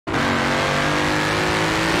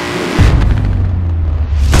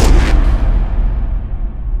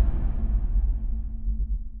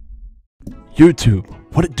YouTube,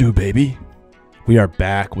 what it do, baby? We are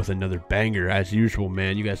back with another banger as usual,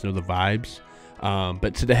 man. You guys know the vibes.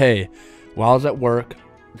 But today, while I was at work,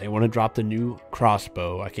 they want to drop the new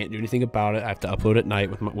crossbow. I can't do anything about it. I have to upload at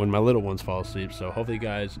night when my little ones fall asleep. So hopefully you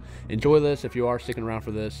guys enjoy this. If you are sticking around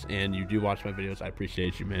for this and you do watch my videos, I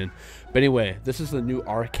appreciate you, man. But anyway, this is the new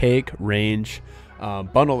ARCHAIC range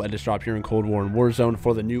bundle that just dropped here in Cold War and Warzone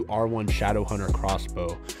for the new R1 Shadowhunter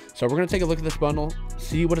crossbow. So we're going to take a look at this bundle,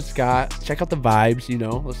 see what it's got, check out the vibes, you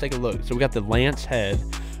know. Let's take a look. So we got the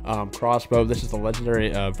LANCEHEAD crossbow. This is the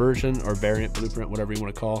legendary version or variant, blueprint, whatever you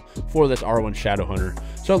want to call, for this R1 Shadowhunter.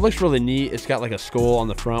 So it looks really neat. It's got like a skull on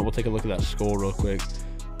the front. We'll take a look at that skull real quick.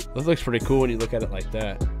 This looks pretty cool when you look at it like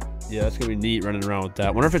that. Yeah, that's gonna be neat running around with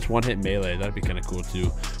that. Wonder if it's one-hit melee. That'd be kind of cool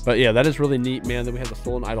too. But yeah, that is really neat, man. Then we have the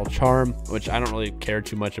Stolen Idol Charm, which I don't really care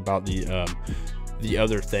too much about the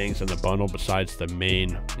other things in the bundle besides the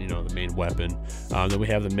main, you know, the main weapon. Then we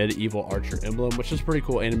have the medieval archer emblem, which is pretty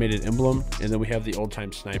cool animated emblem. And then we have the old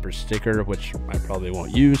time sniper sticker, which I probably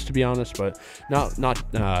won't use, to be honest, but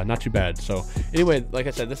not too bad. So anyway, like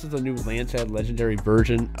I said, this is the new LANCEHEAD legendary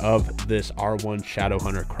version of this R1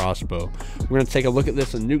 Shadowhunter crossbow. We're gonna take a look at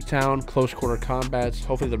this in Nuketown, close quarter combats.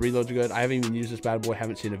 Hopefully the reload's good. I haven't even used this bad boy,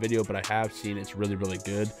 haven't seen a video, but I have seen it's really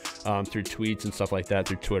good through tweets and stuff like that,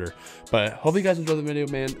 through Twitter. But hopefully you guys enjoy the video,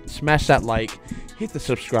 man. Smash that like, hit the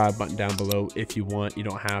subscribe button down below if you want. You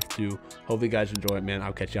don't have to. Hopefully you guys enjoy it, man.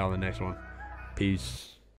 I'll catch y'all in the next one.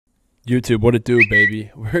 Peace. YouTube, what it do,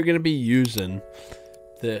 baby? We're gonna be using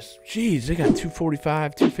this. Jeez, they got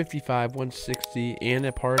 245, 255, 160, and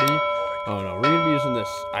a party. Oh no, we're gonna be using this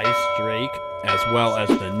Ice Drake as well as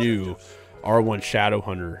the new R1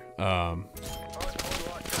 Shadowhunter.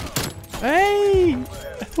 Hey!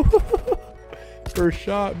 First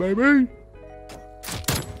shot, baby.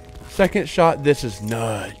 Second shot. This is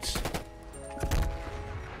nuts.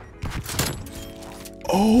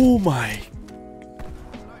 Oh my.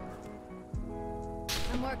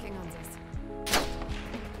 I'm working on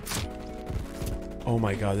this. Oh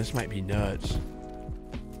my god, this might be nuts.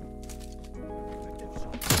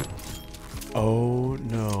 Oh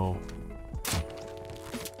no.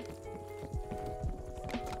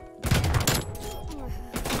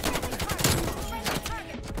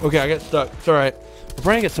 Okay, I got stuck. It's alright. We're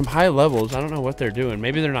trying to get some high levels. I don't know what they're doing.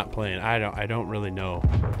 Maybe they're not playing. I don't really know.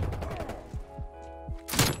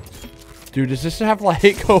 Dude, does this have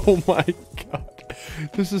like, oh my god.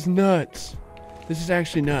 This is nuts. This is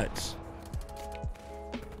actually nuts.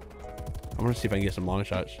 I'm gonna see if I can get some long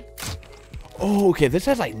shots. Oh, okay. This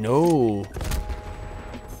has like no.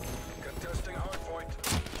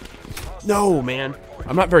 No, man.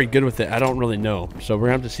 I'm not very good with it. I don't really know. So we're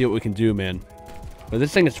gonna have to see what we can do, man. But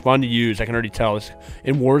this thing is fun to use. I can already tell. This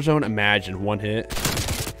in Warzone, imagine one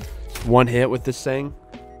hit with this thing.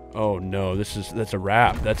 Oh no, that's a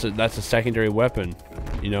wrap. That's a secondary weapon.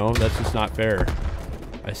 You know, that's just not fair.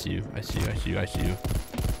 I see you. I see you. I see you. I see you.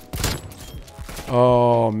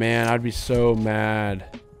 Oh man, I'd be so mad.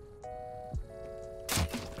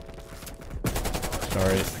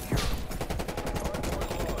 Sorry.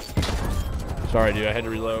 Sorry, dude. I had to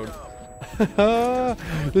reload.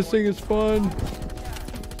 This thing is fun.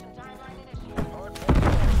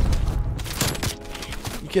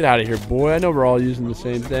 Get out of here, boy. I know we're all using the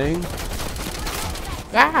same thing.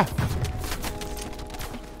 Ah!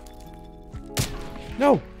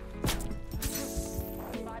 No!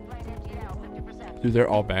 Dude, they're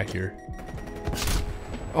all back here.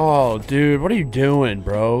 Oh, dude. What are you doing,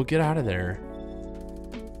 bro? Get out of there.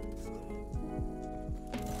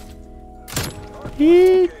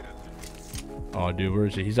 Oh, dude. Where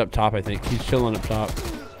is he? He's up top, I think. He's chilling up top.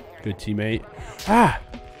 Good teammate. Ah!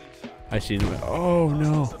 I see him. Oh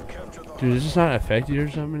no, dude, is this not affected or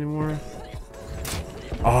something anymore?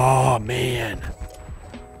 Oh man,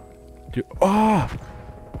 dude. Ah,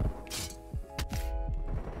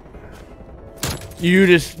 you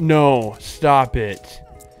just no. Stop it.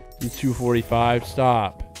 You 245.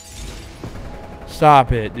 Stop.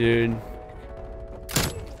 Stop it, dude.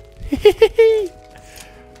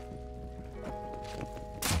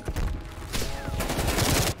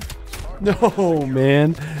 No,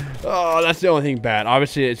 man. Oh, that's the only thing bad.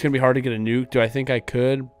 Obviously, it's gonna be hard to get a nuke. Do I think I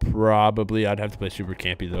could? Probably. I'd have to play super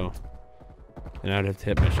campy though, and I'd have to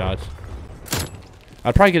hit my shots.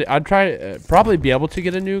 I'd probably be able to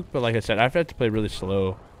get a nuke, but like I said, I'd have to play really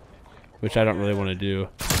slow, which I don't really want to do.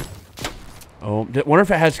 Oh, wonder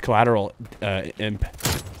if it has collateral imp.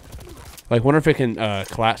 Like, wonder if it can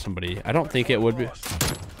collat somebody. I don't think it would be.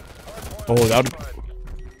 Oh,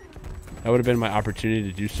 that would have been my opportunity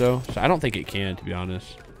to do so. So I don't think it can, to be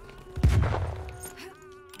honest.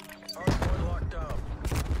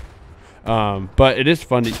 But it is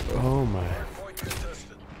fun to. Oh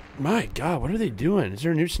my God, what are they doing? Is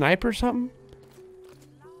there a new sniper or something?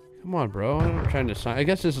 Come on, bro. I'm trying to. I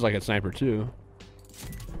guess this is like a sniper too.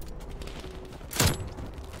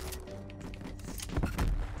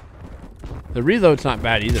 The reload's not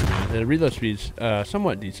bad either, man. The reload speed's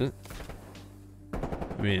somewhat decent.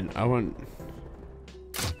 I mean, I want.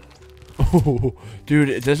 Oh, dude,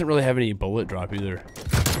 it doesn't really have any bullet drop either.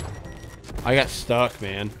 I got stuck,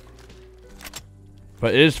 man.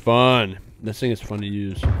 But it is fun. This thing is fun to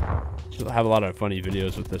use. So I have a lot of funny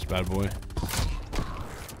videos with this bad boy.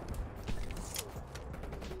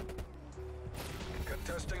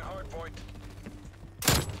 Contesting hardpoint.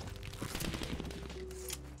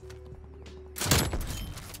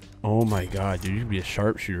 Oh my God, dude, you could be a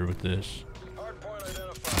sharpshooter with this. Hardpoint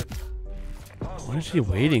identified. What is he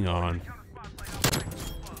waiting on?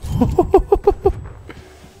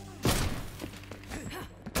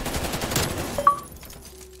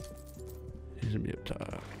 He's gonna be up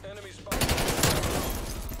top. Enemy spotted.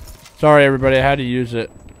 Sorry, everybody, I had to use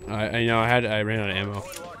it. I know I ran out of ammo.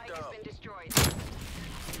 Hardpoint locked down.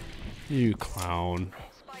 You clown.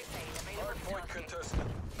 Hardpoint contested.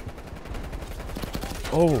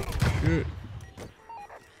 Oh shit.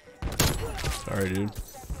 Sorry, dude.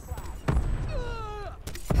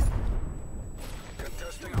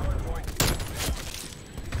 Contesting hardpoint.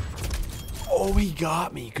 Oh, he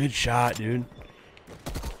got me. Good shot, dude.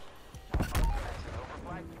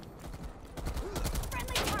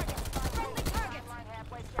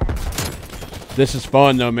 This is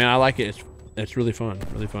fun though, man. I like it. It's really fun.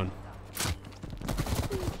 Really fun.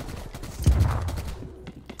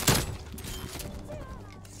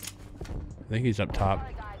 I think he's up top.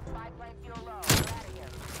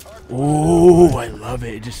 Oh, I love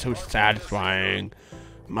it. It's just so satisfying.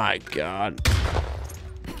 My God.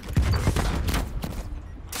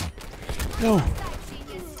 No.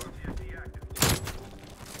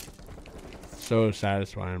 So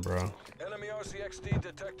satisfying, bro. Enemy RCXD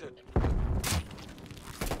detected.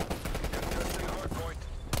 Contesting hardpoint.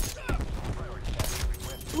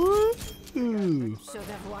 Woo. Should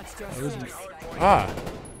have watched your was- face. Ah.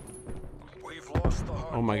 We've lost the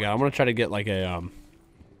hardpoint. Oh my God. I'm gonna try to get like a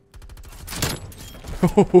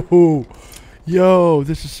Yo,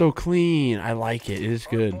 this is so clean. I like it. It is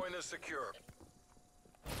good. Hardpoint is secure.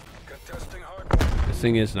 Contesting hardpoint. This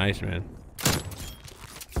thing is nice, man.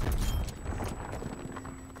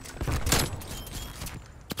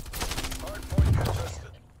 Hardpoint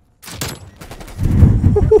contested.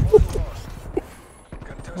 Hardpoint lost.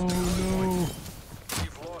 Contesting hardpoint.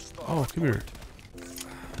 We've lost the Oh, come here.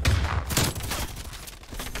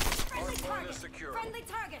 hardpoint is secure. Friendly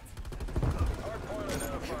target. Hardpoint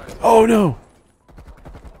identified. Oh no.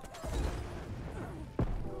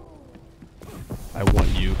 I want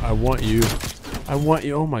you. I want you. I want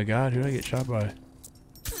you. Oh my God. Who did I get shot by?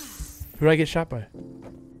 Who did I get shot by?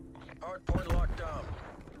 Hardpoint locked down.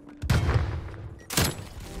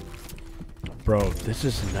 Bro, this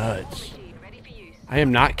is nuts. I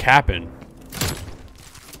am not capping.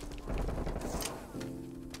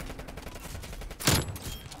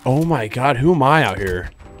 Oh my God. Who am I out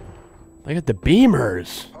here? Look at the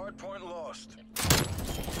beamers. Hardpoint lost.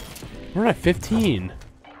 We're at 15.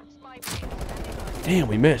 Damn,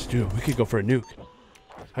 we missed, dude. We could go for a nuke.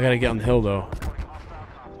 I gotta get on the hill though.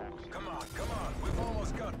 Come on, come on. We've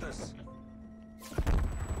almost got this.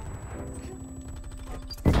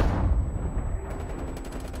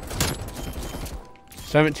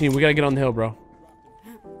 17. We gotta get on the hill, bro.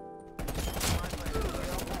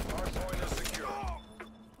 Hardpoint is secure.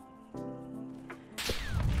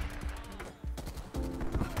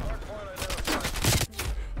 Hardpoint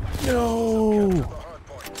identified. No. The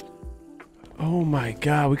hardpoint. Oh my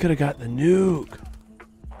God. We could have got the nuke.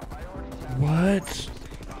 What?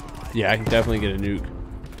 Yeah, I can definitely get a nuke.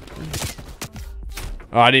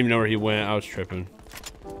 Oh, I didn't even know where he went. I was tripping.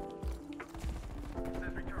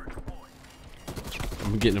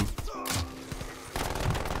 I'm getting him.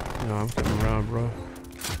 No, I'm coming around, bro.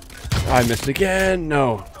 Oh, I missed again.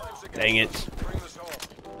 No. Dang it. Bring this home.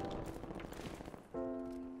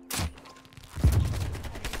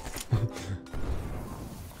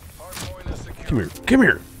 Hardpoint is secure. Come here. Come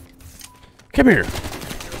here. Come here.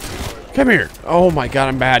 Come here. Oh my God,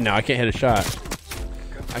 I'm bad now. I can't hit a shot.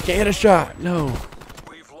 I can't hit a shot. No.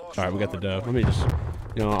 We've lost. All right, we got the dub. Let me just,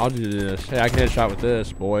 you know, I'll do this. Hey, I can hit a shot with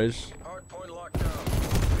this, boys. Hardpoint locked down.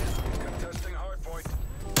 Contesting hardpoint.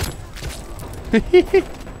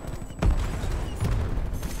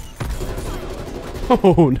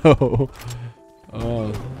 Oh no.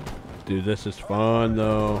 Oh, dude, this is fun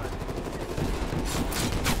though.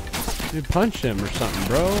 Dude, punch him or something,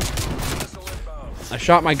 bro. I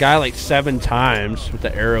shot my guy like 7 times with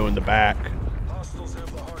the arrow in the back. Hostiles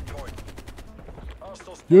have the hard point.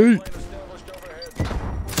 Hostiles Yeet. plane established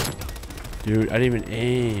overhead. Dude, I didn't even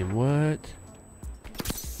aim. What?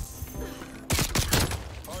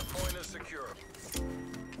 Hard point is secure.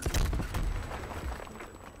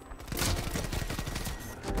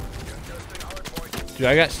 Contesting hard point. Dude,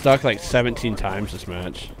 I got stuck like 17 times this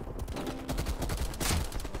match.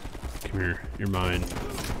 Come here. You're mine.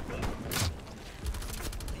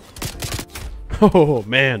 Oh,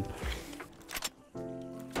 man.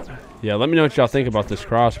 Yeah, let me know what y'all think about this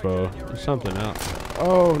crossbow. There's something else.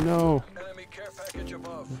 Oh, no. Enemy care package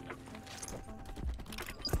above.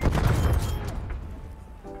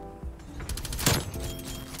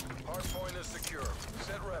 Hard point is secure.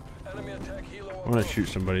 Set rep. Enemy attack helo. I want to shoot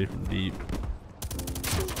somebody from deep.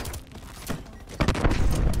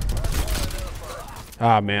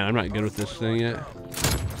 Ah, man, I'm not good with this thing yet.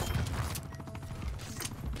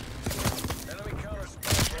 Enemy counter spy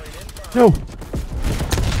plane inbound. No.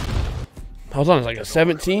 I was on like a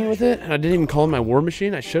 17 with it, and I didn't even call my war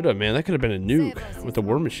machine. I should have, man. That could have been a nuke with the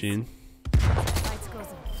war machine. Lights goes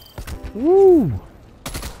on. Woo!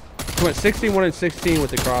 I went 61 and 16 with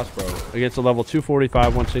the crossbow against a level 245,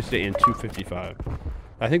 160, and 255.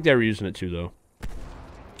 I think they were using it too, though.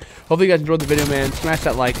 Hopefully you guys enjoyed the video, man. Smash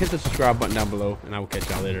that like, hit the subscribe button down below, and I will catch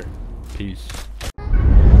y'all later. Peace.